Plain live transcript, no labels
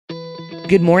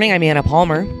Good morning, I'm Anna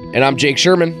Palmer. And I'm Jake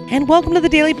Sherman. And welcome to the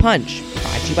Daily Punch,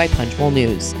 brought to you by Punchbowl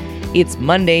News. It's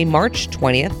Monday, March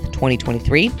 20th,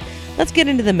 2023. Let's get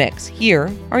into the mix.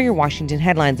 Here are your Washington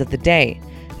headlines of the day.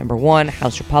 Number one,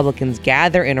 House Republicans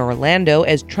gather in Orlando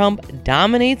as Trump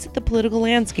dominates the political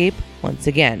landscape once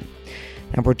again.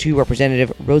 Number two,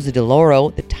 Representative Rosa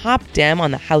DeLauro, the top Dem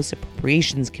on the House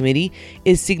Appropriations Committee,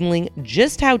 is signaling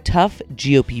just how tough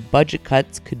GOP budget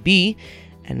cuts could be.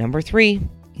 And number three,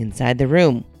 inside the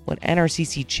room, what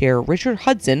NRCC Chair Richard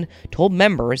Hudson told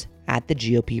members at the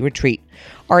GOP retreat.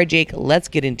 All right, Jake, let's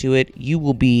get into it. You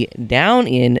will be down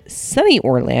in sunny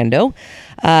Orlando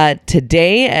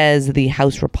today as the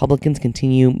House Republicans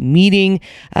continue meeting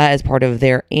as part of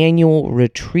their annual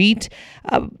retreat.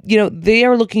 They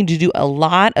are looking to do a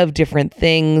lot of different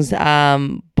things,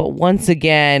 but once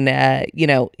again,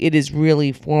 it is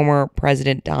really former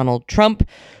President Donald Trump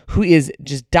who is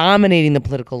just dominating the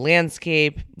political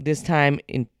landscape, this time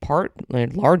in part,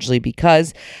 largely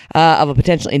because of a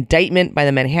potential indictment by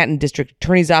the Manhattan District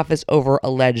Attorney's Office over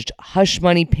alleged hush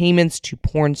money payments to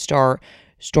porn star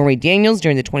Stormy Daniels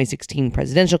during the 2016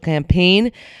 presidential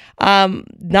campaign.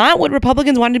 Not what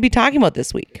Republicans wanted to be talking about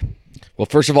this week. Well,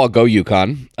 first of all, go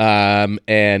UConn.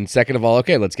 And second of all,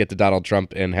 okay, let's get to Donald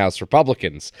Trump and House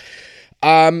Republicans.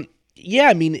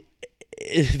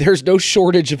 There's no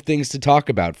shortage of things to talk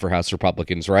about for House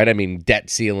Republicans, right? I mean, debt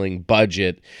ceiling,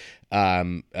 budget,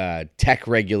 tech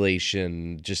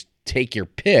regulation, just take your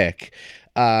pick.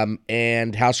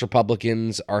 And House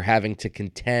Republicans are having to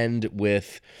contend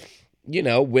with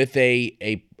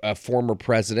a former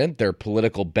president, their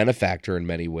political benefactor in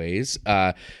many ways,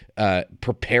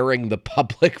 preparing the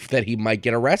public that he might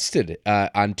get arrested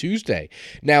on Tuesday.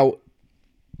 Now,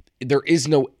 there is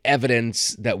no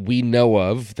evidence that we know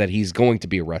of that he's going to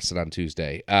be arrested on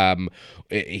Tuesday.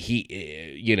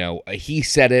 He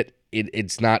said it.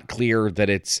 It's not clear that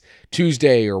it's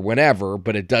Tuesday or whenever,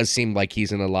 but it does seem like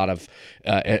he's in a lot of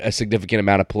a significant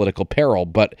amount of political peril.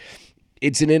 But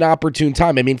it's an inopportune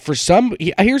time. I mean, for some,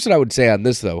 here's what I would say on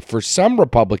this, though. For some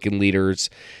Republican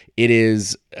leaders, it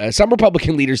is some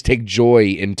Republican leaders take joy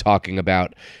in talking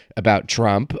about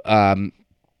Trump.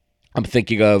 I'm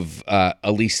thinking of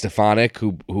Elise Stefanik,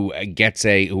 who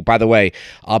by the way,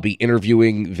 I'll be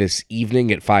interviewing this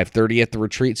evening at 5:30 at the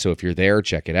retreat. So if you're there,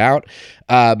 check it out.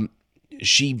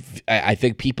 I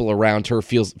think people around her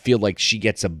feel like she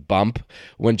gets a bump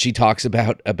when she talks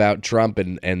about Trump,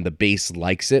 and the base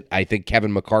likes it. I think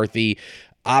Kevin McCarthy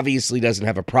obviously doesn't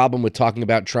have a problem with talking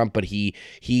about Trump, but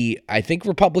I think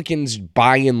Republicans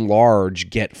by and large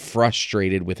get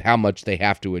frustrated with how much they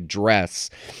have to address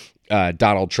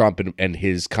Donald Trump and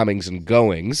his comings and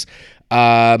goings.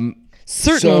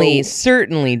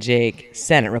 Certainly, Jake,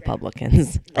 Senate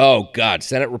Republicans. Oh, God.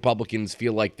 Senate Republicans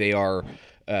feel like they are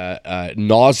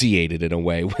nauseated in a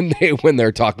way when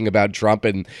they're talking about Trump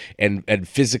and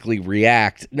physically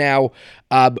react. Now,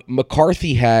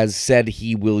 McCarthy has said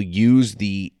he will use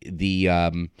the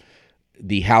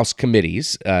House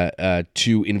committees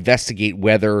to investigate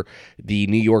whether the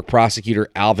New York prosecutor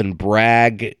Alvin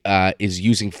Bragg is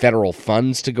using federal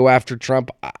funds to go after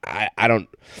Trump. I don't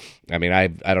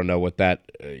know what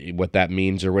that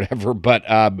means or whatever,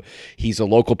 but he's a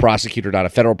local prosecutor, not a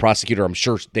federal prosecutor. I'm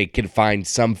sure they can find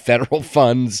some federal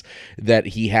funds that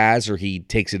he has or he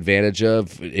takes advantage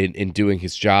of in doing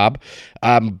his job.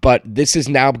 But this is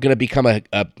now going to become a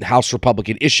House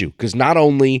Republican issue because not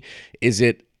only is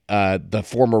it the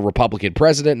former Republican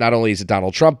president, not only is it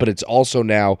Donald Trump, but it's also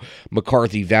now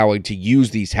McCarthy vowing to use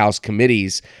these House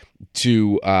committees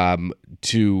to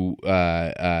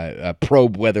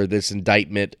probe whether this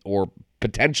indictment or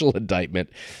potential indictment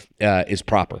is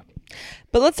proper.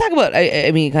 But let's talk about,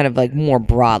 kind of like more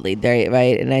broadly,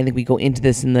 right? And I think we go into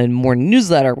this in the morning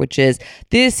newsletter, which is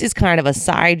this is kind of a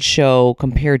sideshow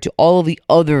compared to all of the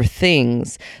other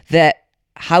things that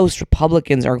House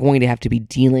Republicans are going to have to be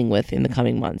dealing with in the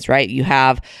coming months, right? You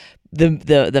have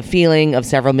the feeling of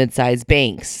several mid-sized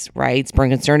banks, right?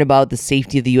 Spurring concern about the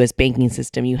safety of the U.S. banking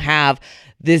system. You have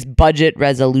this budget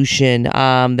resolution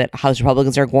that House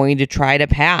Republicans are going to try to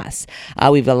pass.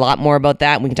 We've got a lot more about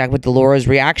that. We can talk about Delauro's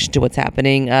reaction to what's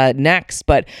happening next.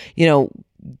 But,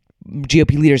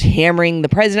 GOP leaders hammering the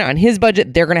president on his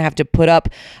budget. They're going to have to put up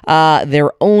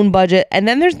their own budget. And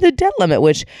then there's the debt limit,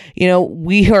 which,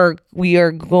 we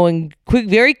are going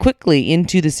very quickly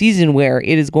into the season where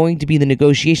it is going to be the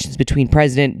negotiations between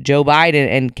President Joe Biden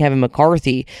and Kevin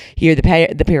McCarthy. Here, the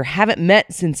pair haven't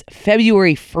met since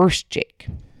February 1st, Jake.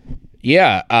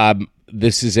 Yeah,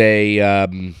 this is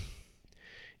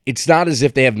it's not as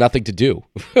if they have nothing to do,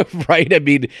 right? I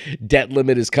mean, debt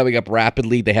limit is coming up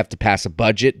rapidly. They have to pass a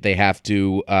budget. They have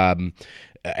to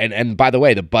and by the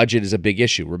way, the budget is a big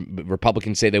issue.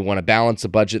 Republicans say they want to balance the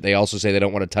budget. They also say they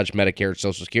don't want to touch Medicare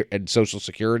and Social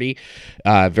Security.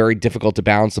 Very difficult to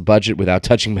balance the budget without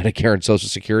touching Medicare and Social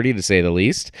Security, to say the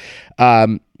least.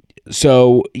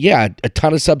 So, yeah, a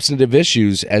ton of substantive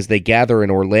issues as they gather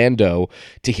in Orlando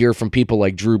to hear from people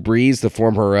like Drew Brees, the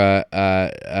former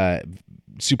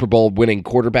Super Bowl winning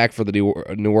quarterback for the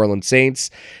New Orleans Saints.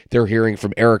 They're hearing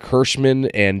from Eric Hirschman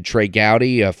and Trey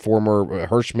Gowdy.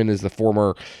 Hirschman is the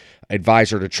former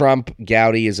advisor to Trump.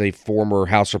 Gowdy is a former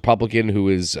House Republican who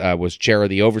was chair of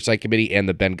the Oversight Committee and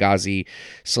the Benghazi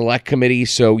Select Committee.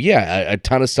 So, yeah, a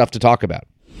ton of stuff to talk about.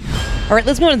 All right,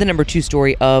 let's go on to the number 2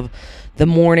 story of the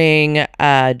morning.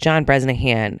 John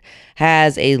Bresnahan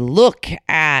has a look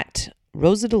at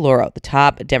Rosa DeLauro, the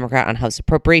top Democrat on House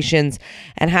Appropriations,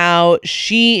 and how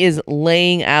she is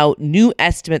laying out new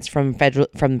estimates from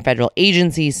federal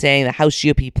agencies saying the House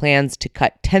GOP plans to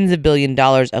cut tens of billions of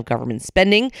dollars of government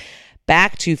spending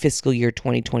back to fiscal year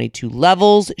 2022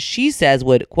 levels. She says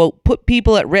would, quote, put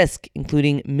people at risk,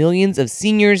 including millions of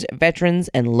seniors, veterans,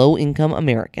 and low-income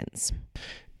Americans.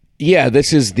 Yeah,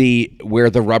 this is where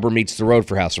the rubber meets the road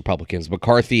for House Republicans.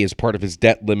 McCarthy, as part of his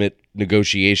debt limit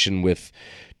negotiation with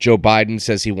Joe Biden,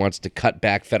 says he wants to cut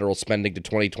back federal spending to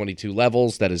 2022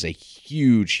 levels. That is a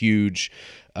huge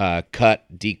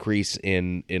decrease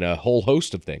in a whole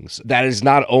host of things. That is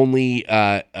not only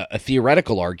a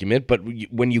theoretical argument, but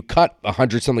when you cut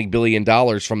 $100-something billion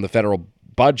from the federal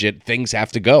budget, things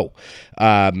have to go.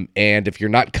 And if you're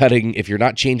not changing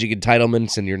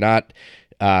entitlements and you're not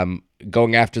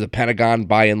going after the Pentagon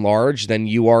by and large, then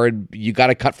you got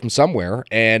to cut from somewhere.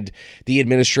 And the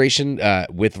administration,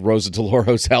 with Rosa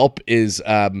DeLauro's help, is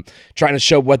trying to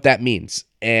show what that means.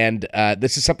 And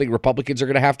this is something Republicans are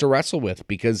going to have to wrestle with,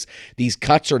 because these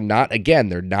cuts are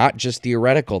they're not just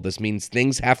theoretical. This means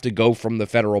things have to go from the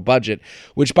federal budget,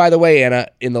 which, by the way, Anna,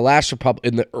 in the last,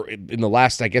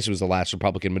 I guess it was the last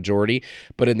Republican majority,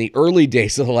 but in the early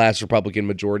days of the last Republican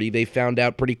majority, they found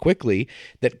out pretty quickly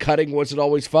that cutting wasn't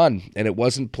always fun, and it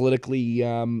wasn't politically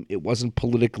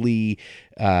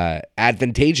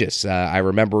advantageous. I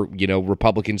remember,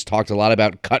 Republicans talked a lot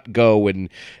about cut go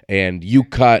and you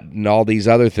cut and all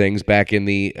these other things back in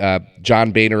the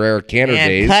John Boehner, Eric Cantor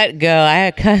days. Cut go.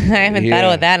 I haven't thought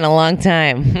about that in a long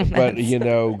time. But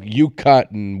you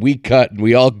cut and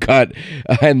we all cut,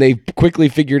 and they quickly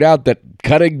figured out that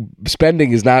cutting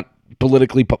spending is not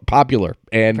politically popular,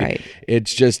 and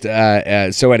it's just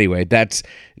so anyway,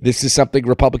 this is something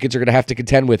Republicans are going to have to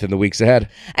contend with in the weeks ahead,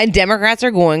 and Democrats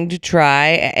are going to try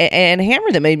and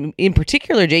hammer them. In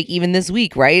particular, Jake, even this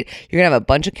week, right? You're going to have a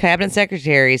bunch of cabinet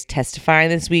secretaries testifying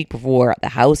this week before the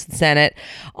House and Senate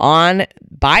on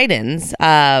Biden's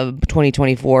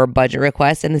 2024 budget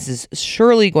request, and this is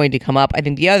surely going to come up. I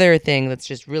think the other thing that's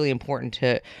just really important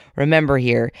to remember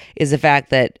here is the fact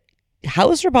that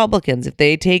House Republicans, if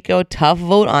they take a tough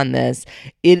vote on this,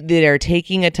 they're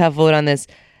taking a tough vote on this,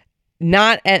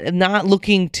 not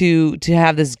looking to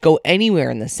have this go anywhere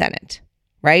in the Senate,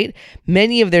 right?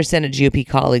 Many of their Senate GOP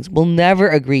colleagues will never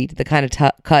agree to the kind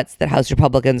of cuts that House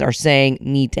Republicans are saying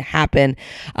need to happen.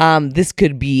 This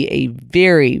could be a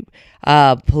very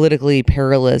politically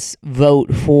perilous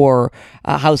vote for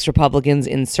House Republicans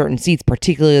in certain seats,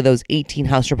 particularly those 18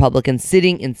 House Republicans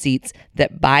sitting in seats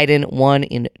that Biden won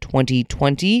in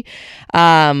 2020.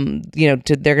 They're going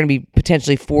to be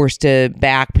potentially forced to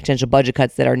back potential budget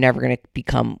cuts that are never going to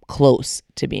become close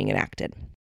to being enacted.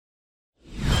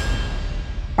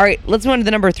 All right, let's move on to the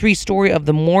number 3 story of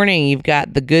the morning. You've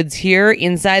got the goods here.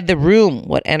 Inside the room,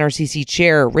 what NRCC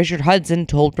Chair Richard Hudson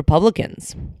told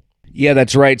Republicans. Yeah,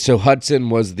 that's right. So Hudson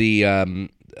was one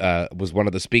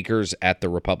of the speakers at the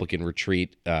Republican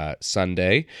retreat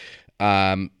Sunday.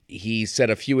 He said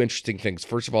a few interesting things.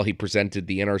 First of all, he presented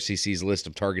the NRCC's list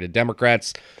of targeted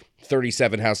Democrats,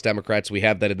 37 House Democrats. We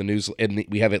have that in the news, and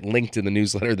we have it linked in the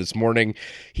newsletter this morning.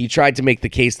 He tried to make the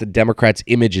case that Democrats'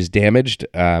 image is damaged.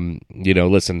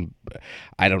 Listen,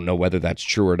 I don't know whether that's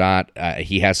true or not.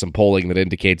 He has some polling that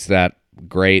indicates that.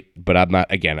 Great, but I'm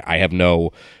not. Again, I have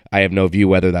no view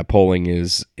whether that polling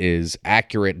is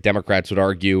accurate. Democrats would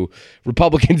argue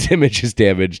Republicans' image is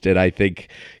damaged, and I think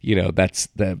that's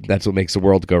what makes the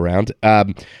world go round.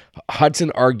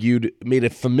 Hudson made a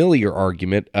familiar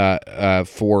argument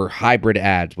for hybrid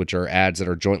ads, which are ads that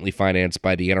are jointly financed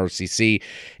by the NRCC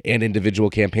and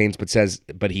individual campaigns.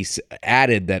 But he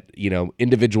added that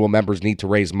individual members need to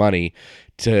raise money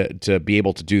to be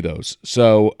able to do those.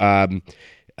 So.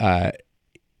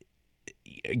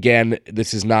 again,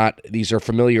 these are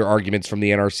familiar arguments from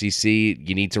the NRCC.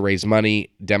 You need to raise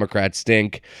money. Democrats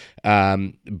stink.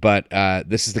 But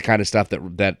this is the kind of stuff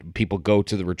that people go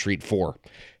to the retreat for,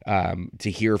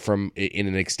 to hear from, in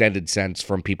an extended sense,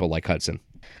 from people like Hudson.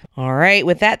 All right.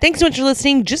 With that, thanks so much for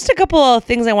listening. Just a couple of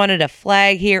things I wanted to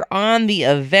flag here on the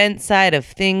event side of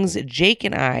things. Jake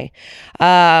and I,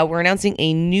 we're announcing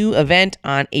a new event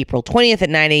on April 20th at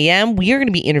 9 a.m. We are going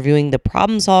to be interviewing the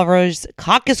Problem Solvers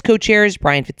Caucus co-chairs,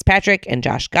 Brian Fitzpatrick and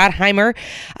Josh Gottheimer.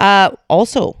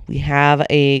 Also, we have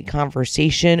a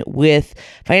conversation with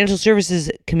Financial Services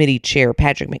Committee Chair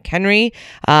Patrick McHenry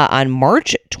on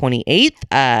March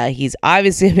 28th. He's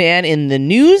obviously a man in the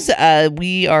news.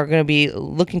 We are going to be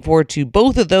looking forward to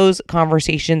both of those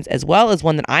conversations, as well as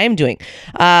one that I am doing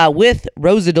with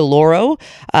Rosa DeLauro,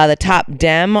 the top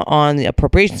Dem on the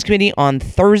Appropriations Committee, on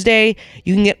Thursday.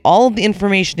 You can get all of the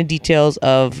information and details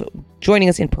of joining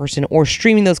us in person or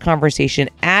streaming those conversations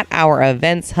at our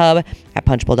events hub at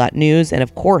punchbowl.news. And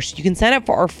of course, you can sign up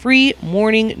for our free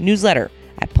morning newsletter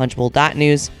at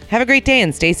punchbowl.news. Have a great day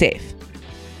and stay safe.